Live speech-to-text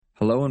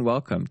Hello and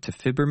welcome to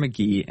Fibber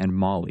McGee and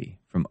Molly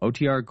from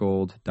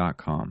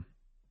OTRGold.com.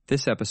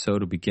 This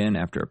episode will begin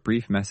after a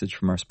brief message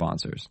from our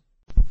sponsors.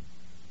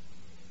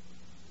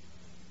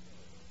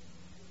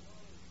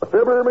 The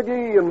Fibber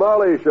McGee and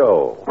Molly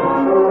Show.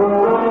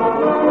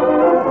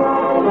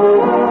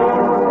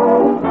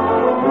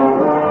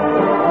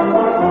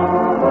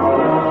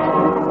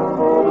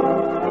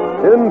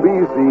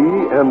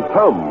 NBC and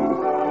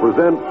Tums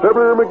present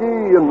Fibber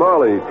McGee and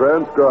Molly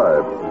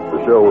transcribed.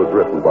 The show was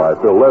written by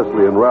Phil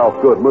Leslie and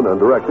Ralph Goodman and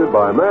directed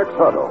by Max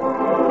Hutto.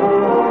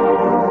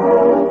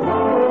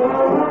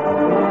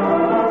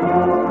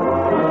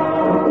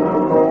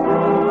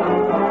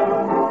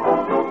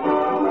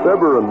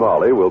 Fibber and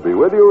Molly will be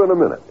with you in a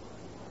minute.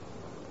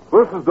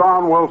 This is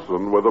Don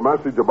Wilson with a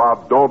message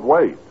about don't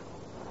wait.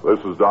 This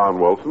is Don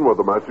Wilson with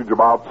a message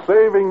about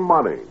saving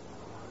money.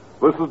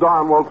 This is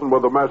Don Wilson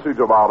with a message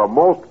about a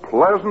most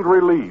pleasant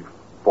relief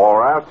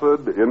for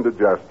acid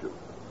indigestion.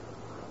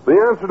 The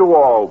answer to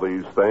all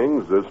these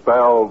things is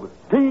spelled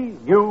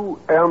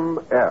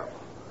T-U-M-S.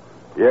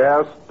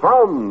 Yes,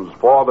 Tums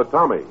for the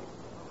tummy.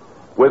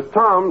 With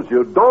Tums,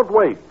 you don't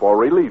wait for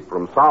relief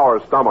from sour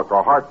stomach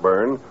or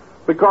heartburn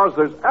because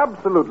there's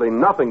absolutely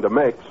nothing to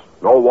mix,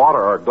 no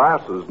water or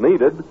glasses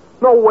needed,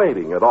 no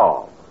waiting at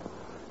all.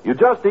 You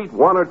just eat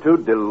one or two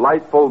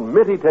delightful,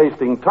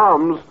 minty-tasting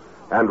Tums,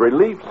 and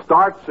relief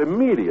starts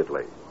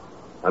immediately.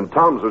 And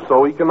Tums are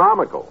so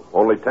economical,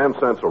 only 10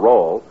 cents a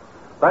roll,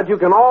 that you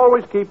can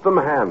always keep them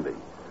handy.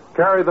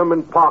 Carry them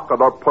in pocket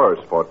or purse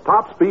for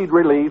top-speed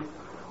relief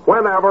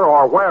whenever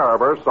or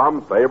wherever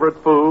some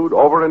favorite food,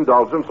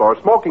 overindulgence, or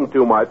smoking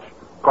too much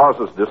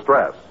causes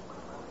distress.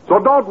 So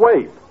don't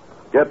wait.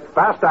 Get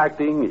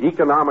fast-acting,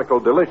 economical,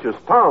 delicious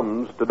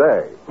Tums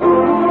today.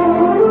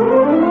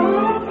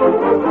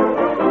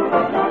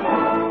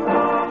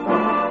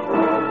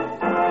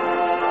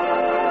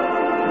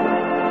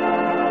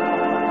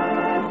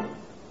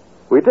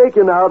 We take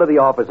you now to the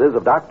offices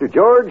of Dr.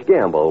 George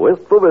Gamble,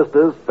 Wistful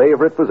Vista's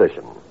favorite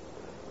physician.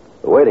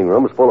 The waiting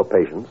room is full of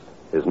patients.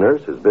 His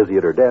nurse is busy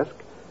at her desk.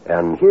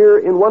 And here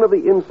in one of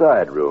the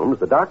inside rooms,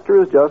 the doctor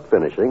is just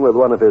finishing with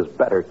one of his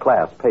better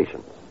class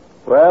patients.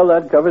 Well,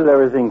 that covers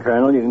everything,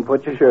 Colonel. You can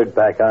put your shirt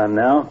back on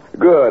now.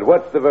 Good.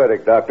 What's the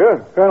verdict,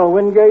 Doctor? Colonel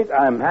Wingate,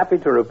 I'm happy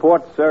to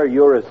report, sir,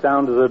 you're as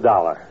sound as a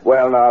dollar.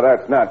 Well, now,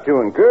 that's not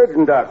too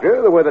encouraging,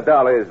 Doctor, the way the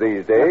dollar is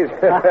these days.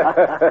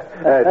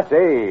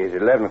 Say, is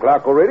it 11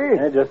 o'clock already?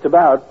 Yeah, just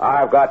about.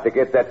 I've got to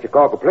get that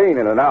Chicago plane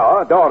in an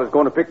hour. Daughter's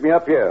going to pick me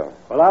up here.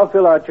 Well, I'll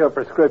fill out your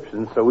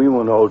prescription so we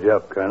won't hold you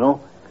up,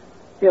 Colonel.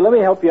 Here, let me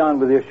help you on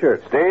with your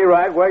shirt. Stay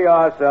right where you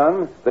are,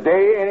 son. The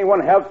day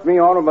anyone helps me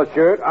on with my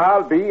shirt,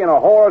 I'll be in a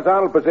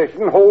horizontal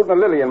position holding a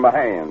lily in my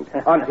hand.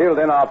 Until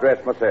then, I'll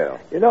dress myself.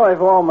 You know,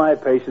 if all my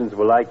patients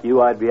were like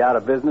you, I'd be out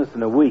of business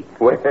in a week.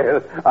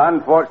 Well,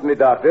 unfortunately,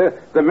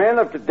 Doctor, the men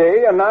of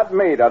today are not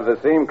made out of the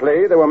same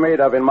clay they were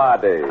made of in my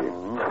day.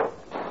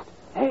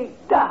 Hey,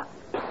 Doc.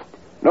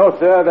 No,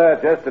 sir,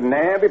 they're just a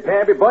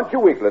namby-pamby bunch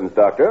of weaklings,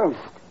 Doctor.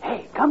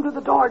 Hey, come to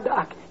the door,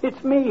 Doc.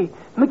 It's me,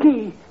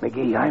 McGee.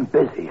 McGee, I'm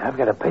busy. I've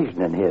got a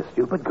patient in here,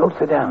 stupid. Go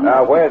sit down.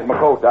 Now, where's my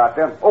coat,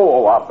 Doctor?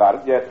 Oh, I've got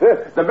it. Yes,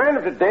 sir. The men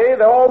of today,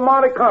 they're all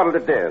mollycoddled to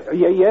death.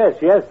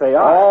 Yes, they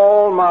are.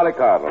 All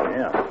mollycoddled.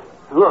 Yeah.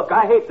 Look,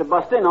 I hate to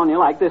bust in on you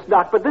like this,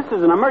 Doc, but this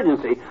is an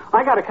emergency.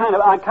 I got a kind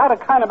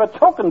of a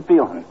choking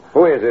feeling.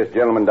 Who is this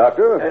gentleman,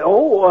 Doctor?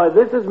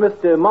 This is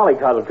Mr.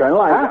 Mollycoddle, Colonel.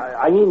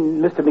 I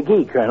mean, Mr.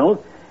 McGee,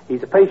 Colonel.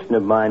 He's a patient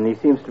of mine. He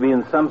seems to be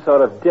in some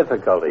sort of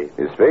difficulty.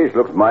 His face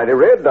looks mighty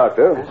red,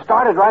 Doctor. It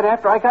started right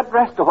after I got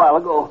dressed a while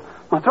ago.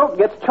 My throat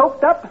gets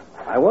choked up.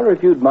 I wonder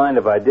if you'd mind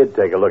if I did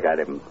take a look at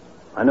him.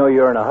 I know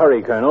you're in a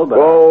hurry, Colonel, but...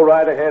 Go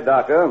right ahead,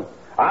 Doctor.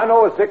 I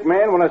know a sick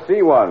man when I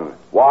see one.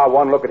 Why,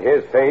 one look at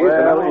his face...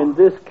 Well, in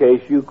this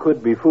case, you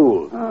could be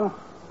fooled. Oh.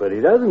 But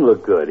he doesn't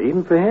look good,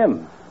 even for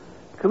him.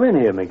 Come in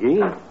here,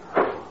 McGee.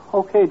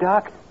 Okay,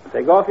 Doc.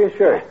 Take off your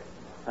shirt.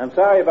 I'm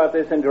sorry about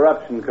this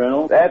interruption,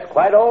 Colonel. That's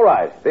quite all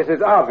right. This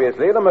is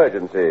obviously an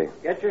emergency.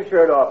 Get your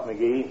shirt off,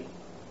 McGee.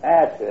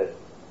 That's it.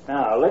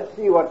 Now, let's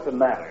see what's the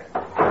matter.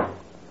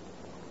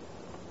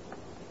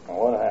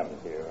 What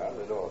happened here? How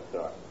did it all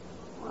start?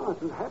 Well,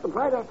 it happened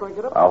right after I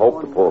got up. I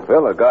hope the poor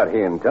fella got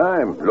here in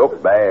time.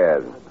 Looked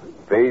bad.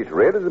 Face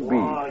red as a beet.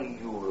 Why,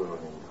 you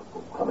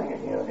coming in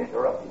here and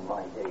interrupting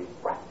my day's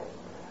practice.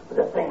 With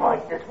a thing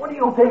like this, what do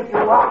you think you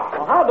are?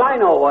 Well, how'd I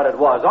know what it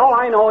was? All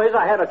I know is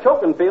I had a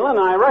choking feeling,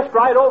 and I rushed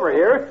right over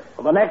here.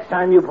 Well, the next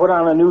time you put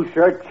on a new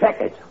shirt,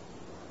 check it.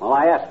 Well,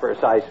 I asked for a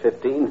size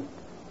 15.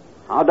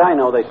 How'd I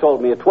know they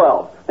sold me a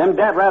 12? Them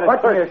dad ratted...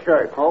 What's in your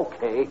shirt?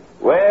 Okay.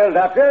 Well,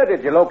 Doctor,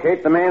 did you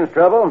locate the man's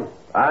trouble?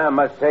 I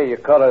must say your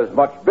color's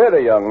much better,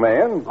 young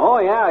man. Oh,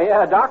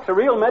 yeah. Doc's a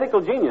real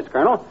medical genius,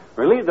 Colonel.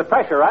 Relieved the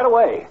pressure right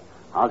away.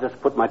 I'll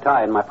just put my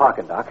tie in my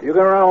pocket, Doc. You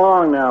can run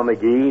along now,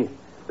 McGee.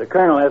 The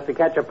Colonel has to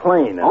catch a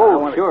plane.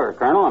 Sure,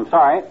 Colonel. I'm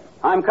sorry.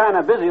 I'm kind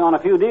of busy on a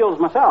few deals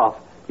myself.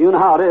 You know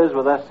how it is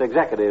with us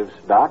executives,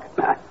 Doc.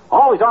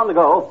 Always on the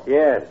go.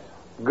 Yes.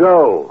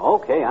 Go.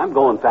 Okay, I'm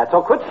going,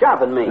 Fatso. Quit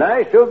shoving me.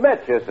 Nice to have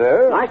met you,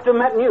 sir. Nice to have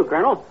met you,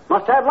 Colonel.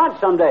 Must have lunch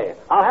someday.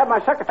 I'll have my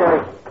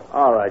secretary.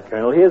 All right,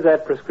 Colonel, here's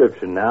that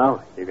prescription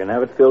now. You can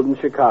have it filled in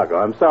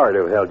Chicago. I'm sorry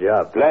to have held you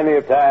up. Plenty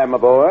of time, my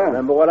boy.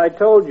 Remember what I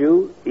told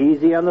you.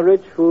 Easy on the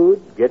rich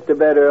food, get to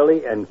bed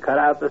early, and cut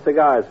out the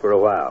cigars for a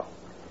while.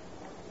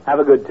 Have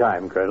a good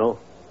time, Colonel.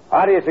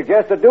 How do you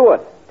suggest to do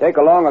it? Take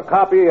along a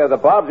copy of the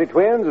Bobbsey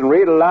Twins and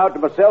read aloud to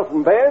myself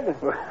from bed?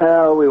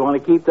 Well, we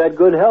want to keep that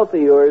good health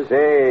of yours.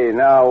 Say,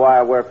 now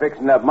while we're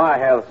fixing up my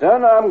health,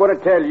 son, I'm going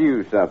to tell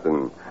you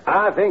something.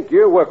 I think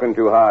you're working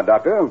too hard,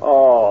 Doctor.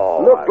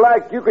 Oh. Look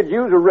like you could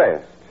use a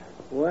rest.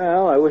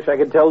 Well, I wish I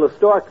could tell the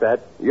stork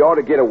that. You ought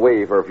to get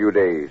away for a few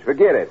days.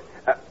 Forget it.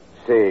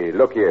 Say,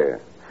 look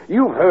here.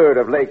 You've heard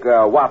of Lake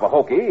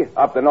Wapahokee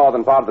up the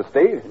northern part of the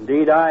state?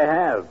 Indeed, I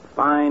have.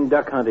 Fine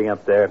duck hunting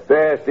up there.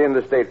 Best in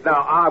the state.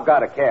 Now, I've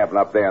got a cabin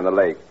up there in the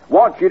lake.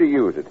 Want you to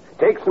use it.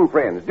 Take some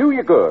friends. Do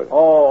you good.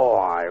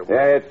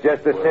 It's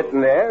just a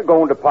sitting there,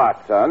 going to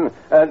pot, son.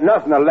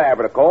 Nothing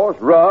elaborate, of course.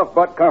 Rough,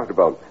 but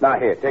comfortable. Now,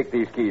 here, take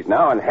these keys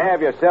now and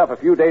have yourself a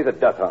few days of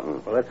duck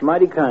hunting. Well, that's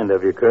mighty kind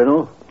of you,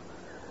 Colonel.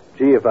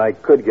 Gee, if I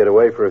could get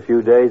away for a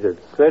few days, it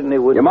certainly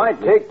would. You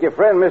might take your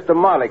friend Mr.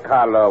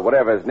 Mollycoddle, or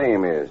whatever his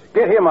name is.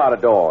 Get him out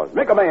of doors.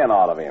 Make a man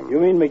out of him. You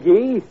mean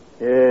McGee?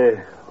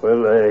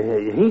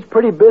 He's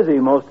pretty busy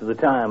most of the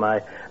time.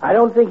 I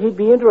don't think he'd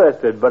be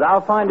interested, but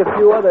I'll find a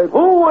few other...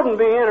 Who wouldn't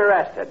be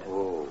interested?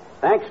 Oh.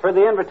 Thanks for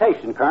the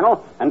invitation,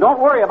 Colonel. And don't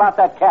worry about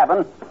that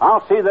cabin.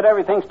 I'll see that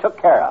everything's took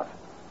care of.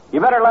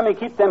 You better let me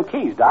keep them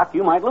keys, Doc.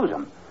 You might lose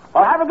them.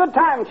 Well, have a good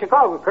time in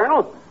Chicago,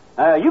 Colonel.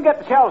 You get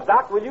the shells,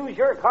 Doc. We'll use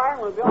your car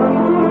and we'll be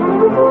on.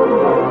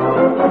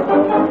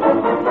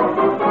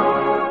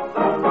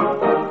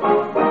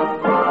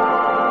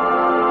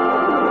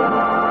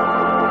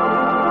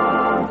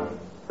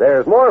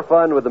 There's more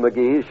fun with the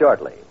McGees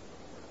shortly.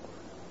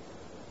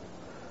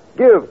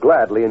 Give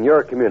gladly in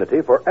your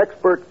community for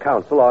expert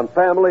counsel on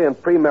family and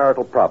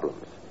premarital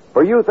problems.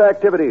 For youth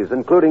activities,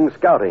 including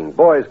scouting,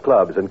 boys'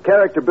 clubs, and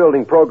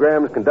character-building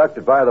programs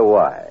conducted by the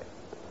Y.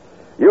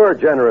 Your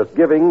generous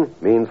giving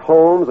means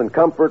homes and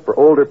comfort for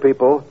older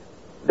people,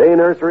 day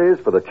nurseries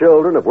for the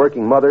children of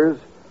working mothers,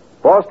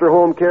 foster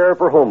home care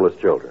for homeless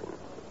children.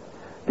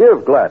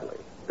 Give gladly,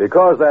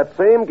 because that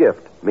same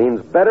gift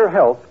means better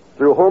health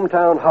through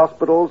hometown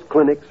hospitals,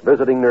 clinics,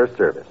 visiting nurse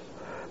service.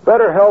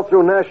 Better health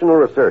through national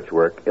research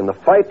work in the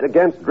fight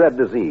against dread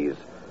disease,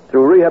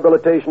 through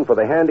rehabilitation for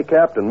the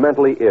handicapped and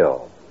mentally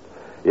ill.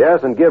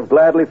 Yes, and give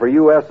gladly for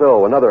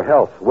USO and other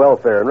health,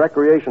 welfare, and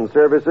recreation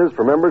services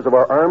for members of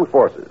our armed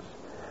forces.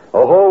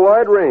 A whole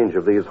wide range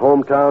of these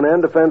hometown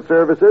and defense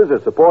services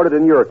is supported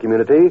in your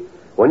community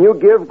when you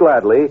give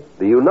gladly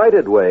the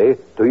United Way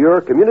to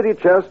your community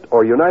chest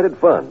or United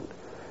Fund.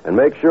 And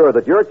make sure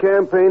that your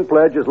campaign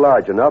pledge is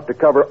large enough to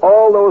cover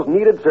all those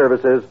needed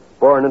services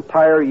for an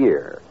entire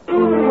year.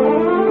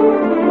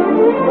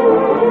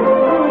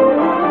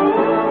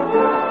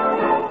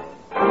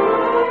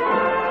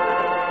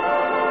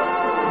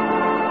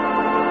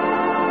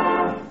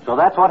 So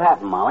that's what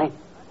happened, Molly.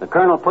 The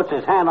colonel puts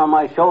his hand on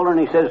my shoulder and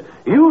he says,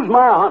 "Use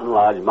my hunting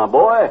lodge, my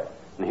boy.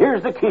 And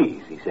here's the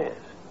keys," he says.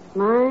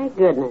 My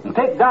goodness. "And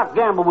take Doc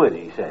Gamble with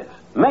you," he says.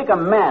 "Make a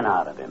man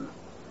out of him,"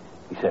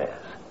 he says.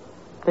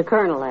 The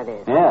colonel, that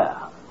is. Yeah.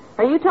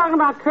 Are you talking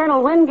about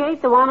Colonel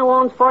Wingate, the one who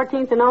owns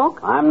 14th and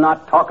Oak? I'm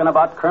not talking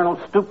about Colonel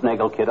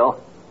Stoopnagel, kiddo.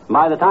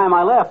 By the time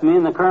I left, me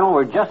and the colonel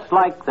were just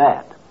like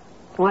that.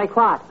 Like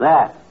what?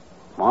 That.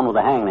 One with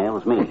the hangnail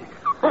is me.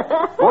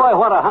 Boy,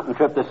 what a hunting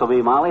trip this will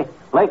be, Molly.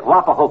 Lake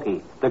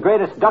Wapahokee, the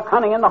greatest duck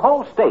hunting in the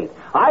whole state.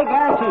 I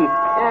guarantee...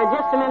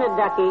 Just a minute,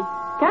 Ducky.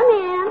 Come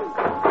in.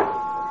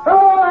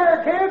 Hello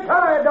there, kids.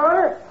 Hi,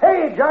 daughter.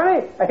 Hey,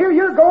 Johnny. I hear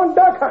you're going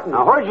duck hunting.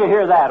 Now, where'd you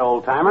hear that,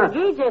 old-timer?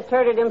 McGee just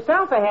heard it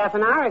himself a half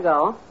an hour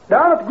ago.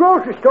 Down at the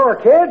grocery store,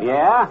 kid.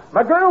 Yeah?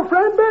 My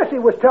girlfriend Bessie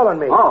was telling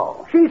me.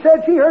 Oh. She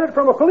said she heard it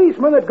from a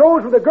policeman that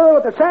goes with a girl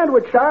at the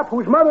sandwich shop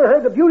whose mother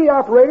heard the beauty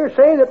operator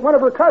say that one of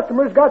her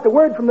customers got the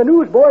word from the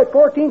newsboy at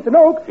 14th and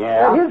Oak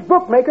that his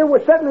bookmaker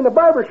was sitting in the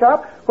barber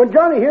shop when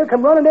Johnny here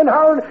come running in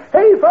hollering,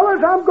 "Hey,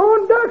 fellas, I'm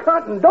going duck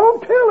hunting.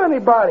 Don't tell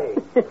anybody."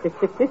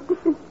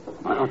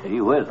 Well,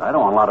 gee whiz, I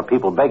don't want a lot of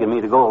people begging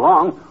me to go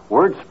along.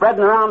 Word's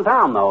spreading around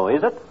town, though,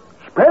 is it?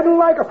 Spreading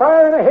like a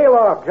fire in a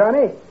hayloft,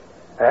 Johnny.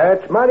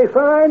 That's mighty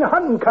fine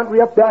hunting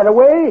country up that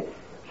way.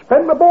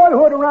 Spent my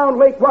boyhood around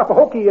Lake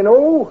Wapahokee, you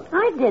know.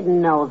 I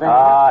didn't know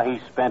that. He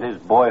spent his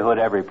boyhood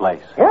every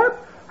place. Yep.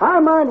 I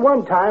mind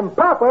one time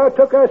Papa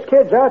took us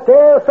kids out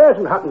there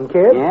pheasant hunting,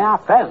 kid. Yeah,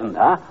 pheasant,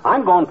 huh?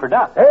 I'm going for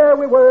duck. There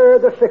we were,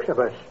 the six of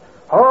us,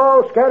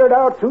 all scattered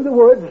out through the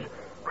woods,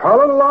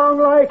 crawling along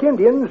like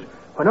Indians,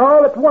 when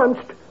all at once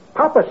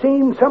Papa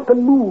seen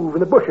something move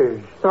in the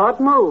bushes. Saw it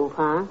move,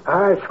 huh?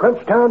 I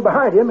scrunched down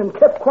behind him and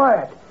kept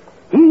quiet.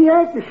 He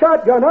yanked the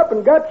shotgun up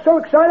and got so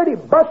excited he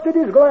busted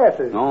his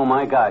glasses. Oh,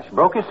 my gosh.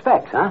 Broke his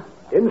specs, huh?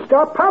 Didn't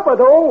stop Papa,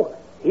 though.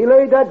 He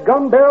laid that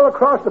gun barrel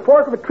across the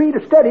fork of a tree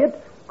to steady it,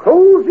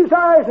 closed his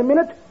eyes a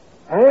minute,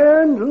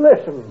 and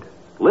listened.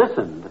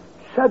 Listened?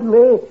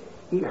 Suddenly,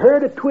 he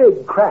heard a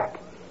twig crack.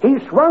 He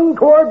swung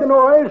toward the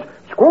noise,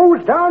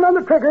 squozed down on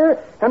the trigger,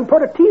 and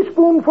put a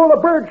teaspoonful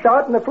of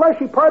birdshot in the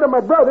fleshy part of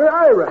my brother,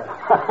 Ira.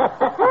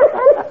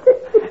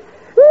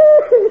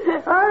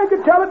 I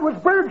could tell it was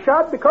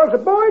birdshot because the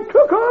boy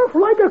took off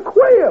like a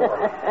quail.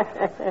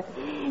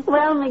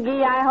 Well,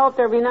 McGee, I hope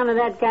there'll be none of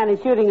that kind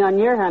of shooting on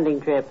your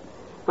hunting trip.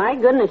 My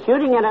goodness,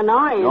 shooting at a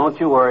noise. Don't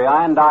you worry.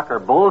 I and Doc are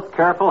both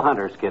careful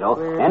hunters, kiddo.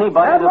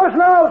 Anybody That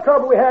wasn't all the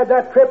trouble we had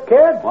that trip,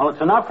 kid. Well, it's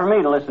enough for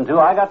me to listen to.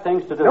 I got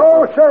things to do.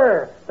 No,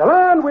 sir. The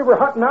land we were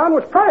hunting on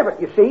was private,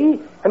 you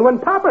see. And when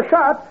Papa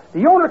shot,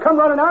 the owner come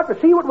running out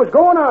to see what was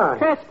going on.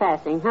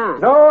 Trespassing, huh?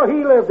 No,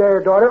 he lived there,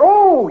 daughter.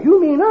 Oh,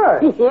 you mean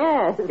us?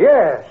 Yes.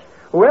 Yes.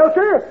 Well,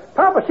 sir,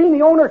 Papa seen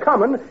the owner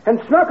coming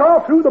and snuck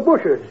off through the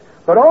bushes.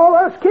 But all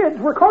us kids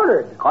were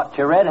cornered. Caught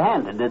you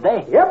red-handed, did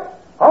they? Yep.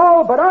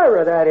 All but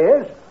Ira, that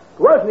is. It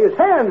wasn't his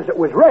hands that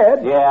was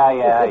red.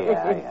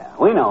 Yeah.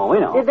 We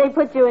know. Did they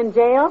put you in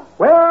jail?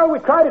 Well, we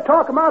tried to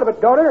talk him out of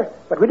it, daughter,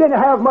 but we didn't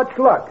have much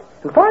luck.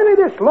 And finally,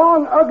 this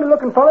long,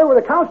 ugly-looking fellow with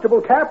a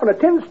constable cap and a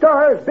tin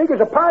star as big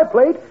as a pie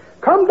plate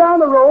come down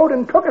the road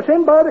and took us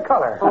in by the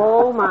collar.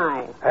 Oh,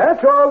 my.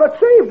 That's all that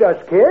saved us,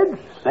 kids.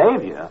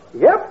 Saved you?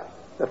 Yep.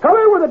 The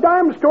feller with the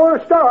dime store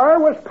star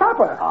was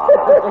Papa.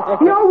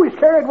 He always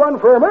carried one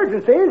for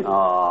emergencies.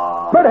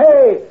 But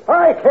hey,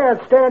 I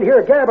can't stand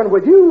here gabbing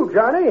with you,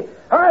 Johnny.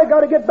 I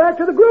got to get back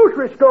to the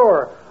grocery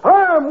store.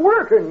 I'm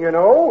working, you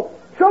know.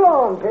 So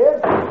long,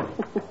 kid.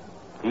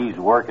 He's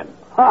working.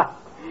 I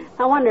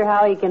wonder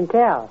how he can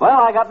tell.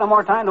 Well, I got no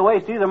more time to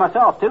waste either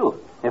myself, too.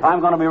 If I'm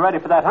going to be ready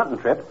for that hunting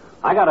trip,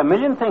 I got a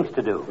million things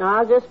to do.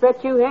 I'll just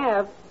bet you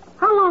have.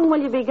 How long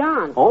will you be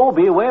gone? Oh,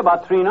 be away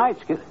about 3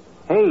 nights.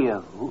 Hey,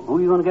 who are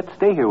you going to get to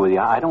stay here with you?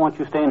 I don't want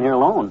you staying here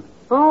alone.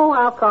 Oh,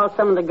 I'll call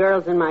some of the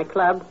girls in my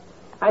club.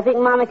 I think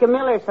Monica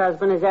Miller's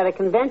husband is at a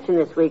convention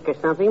this week or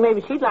something.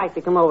 Maybe she'd like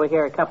to come over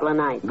here a couple of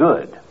nights.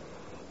 Good.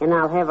 And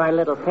I'll have our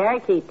little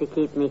parakeet to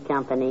keep me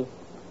company.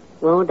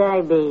 Won't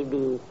I,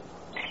 baby?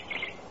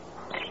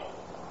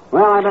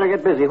 Well, I better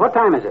get busy. What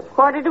time is it?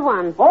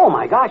 1:45. Oh,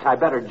 my gosh, I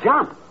better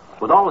jump.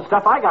 With all the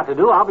stuff I got to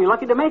do, I'll be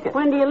lucky to make it.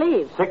 When do you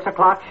leave? 6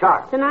 o'clock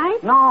sharp.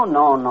 Tonight?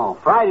 No.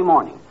 Friday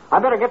morning. I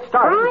better get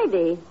started.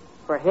 Friday?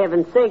 For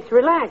heaven's sakes,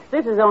 relax.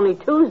 This is only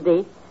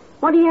Tuesday.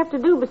 What do you have to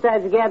do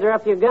besides gather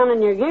up your gun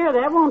and your gear?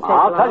 That won't take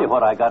long. I'll tell you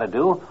what I got to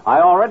do.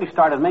 I already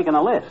started making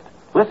a list.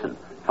 Listen,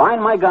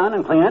 find my gun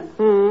and clean it.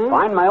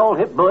 Find my old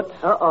hip boots.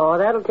 Uh-oh,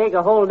 that'll take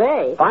a whole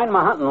day. Find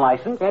my hunting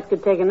license. That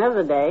could take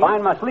another day.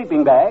 Find my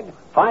sleeping bag.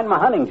 Find my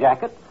hunting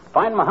jacket.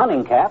 Find my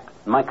hunting cap.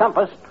 My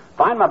compass.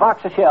 Find my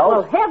box of shells.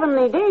 Well,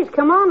 heavenly days,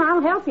 come on,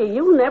 I'll help you.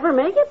 You'll never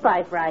make it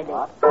by Friday.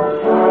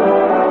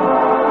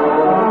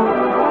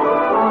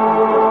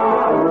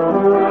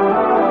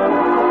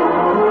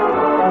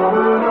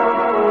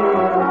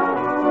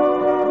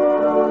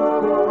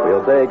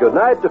 We'll say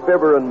goodnight to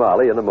Fibber and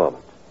Molly in a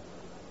moment.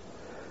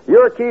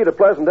 Your key to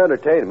pleasant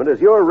entertainment is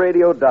your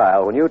radio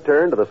dial when you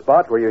turn to the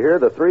spot where you hear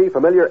the 3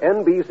 familiar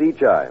NBC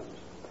chimes.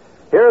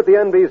 Here at the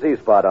NBC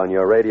spot on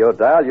your radio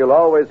dial, you'll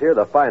always hear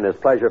the finest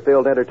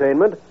pleasure-filled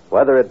entertainment,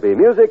 whether it be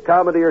music,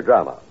 comedy, or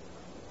drama.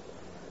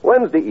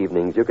 Wednesday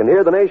evenings, you can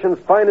hear the nation's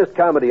finest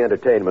comedy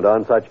entertainment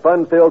on such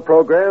fun-filled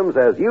programs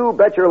as You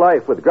Bet Your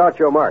Life with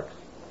Groucho Marx,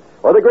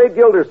 or The Great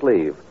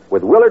Gildersleeve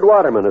with Willard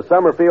Waterman as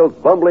Summerfield's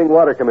bumbling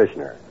water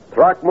commissioner,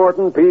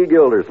 Throckmorton P.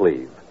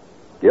 Gildersleeve.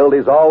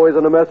 Gildy's always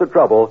in a mess of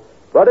trouble,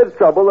 but it's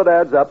trouble that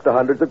adds up to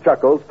hundreds of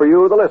chuckles for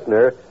you, the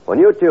listener, when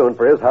you tune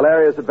for his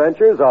hilarious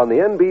adventures on the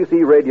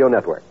NBC radio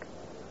network.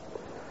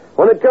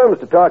 When it comes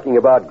to talking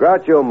about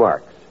Groucho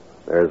Marx,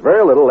 there's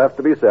very little left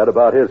to be said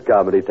about his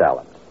comedy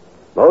talents.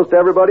 Most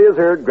everybody has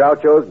heard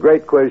Groucho's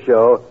great quiz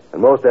show,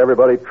 and most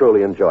everybody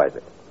truly enjoys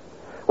it.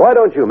 Why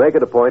don't you make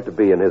it a point to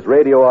be in his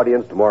radio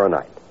audience tomorrow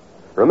night?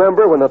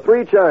 Remember, when the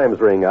 3 chimes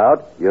ring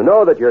out, you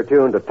know that you're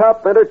tuned to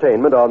top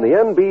entertainment on the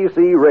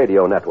NBC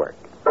radio network.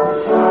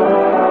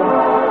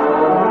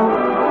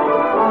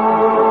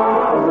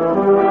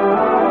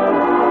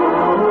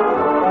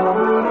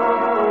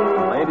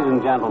 Ladies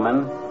and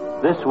gentlemen,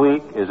 this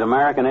week is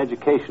American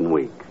Education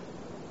Week,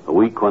 a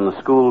week when the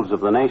schools of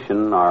the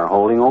nation are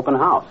holding open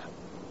house.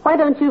 Why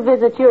don't you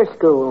visit your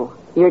school,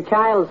 your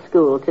child's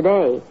school,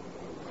 today?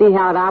 See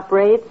how it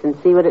operates and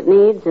see what it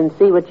needs and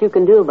see what you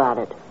can do about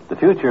it. The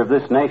future of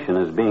this nation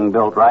is being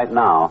built right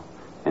now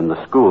in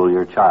the school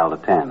your child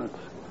attends.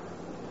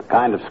 The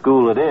kind of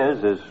school it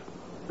is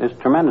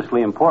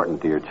tremendously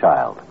important to your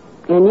child.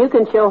 And you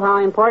can show how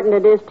important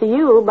it is to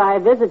you by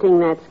visiting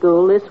that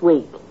school this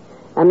week.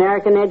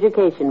 American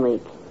Education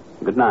Week.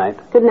 Good night.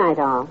 Good night,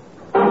 all.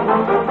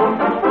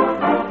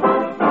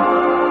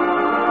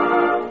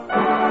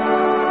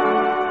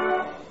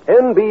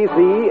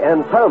 NBC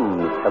and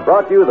Tums have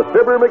brought you the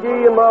Fibber,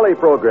 McGee, and Molly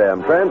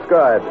program,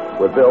 transcribed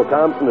with Bill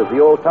Thompson as the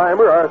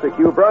old-timer, Arthur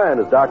Q. Bryan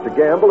as Dr.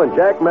 Gamble, and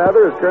Jack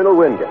Mather as Colonel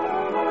Wingate.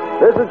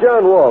 This is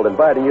John Wald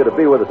inviting you to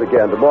be with us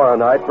again tomorrow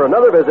night for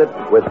another visit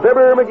with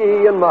Fibber,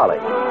 McGee, and Molly.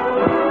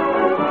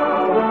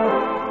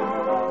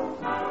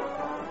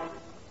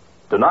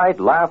 Tonight,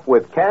 laugh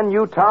with Can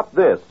You Top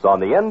This on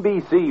the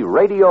NBC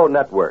Radio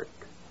Network.